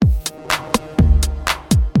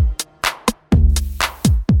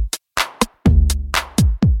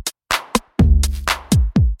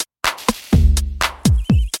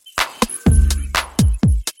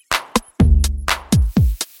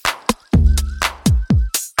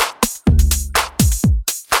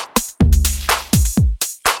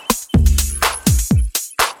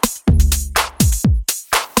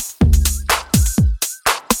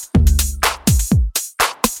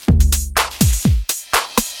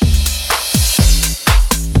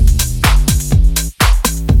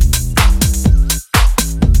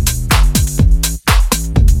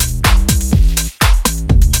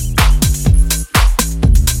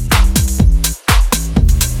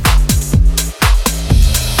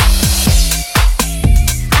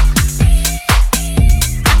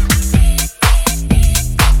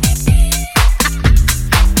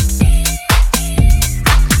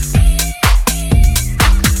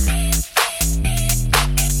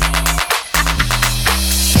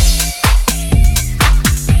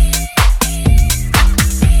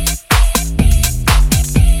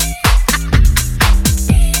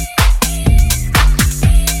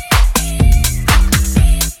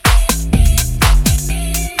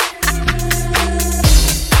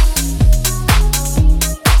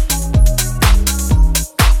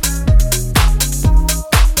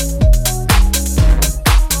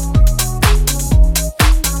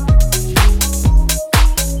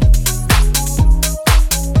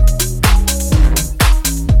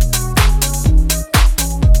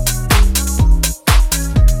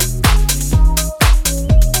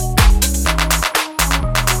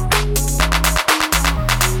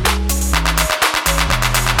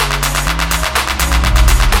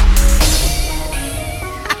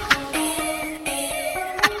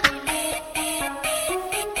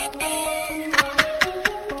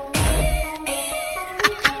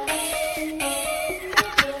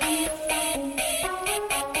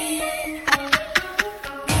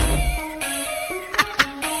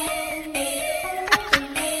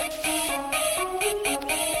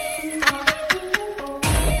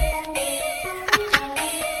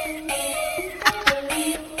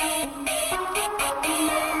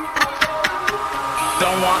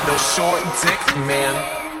Don't want no short dick, man.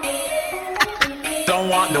 Don't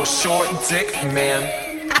want no short dick, man.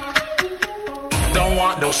 Don't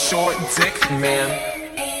want no short dick, man.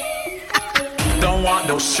 Don't want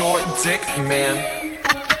no short dick, man.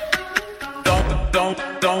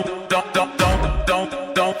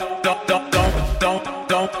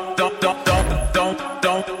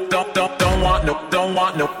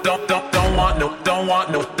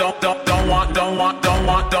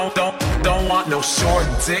 Don't want no short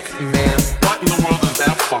dick, man. What in the world is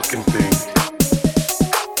that fucking thing?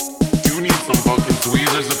 You need some fucking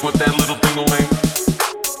tweezers to put that little thing away.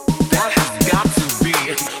 That has got to be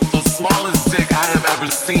the smallest dick I have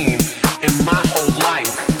ever seen in my whole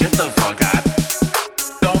life. Get the fuck out.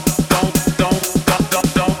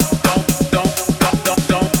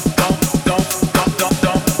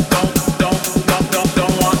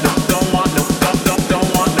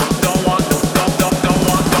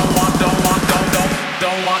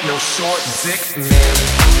 Short dick,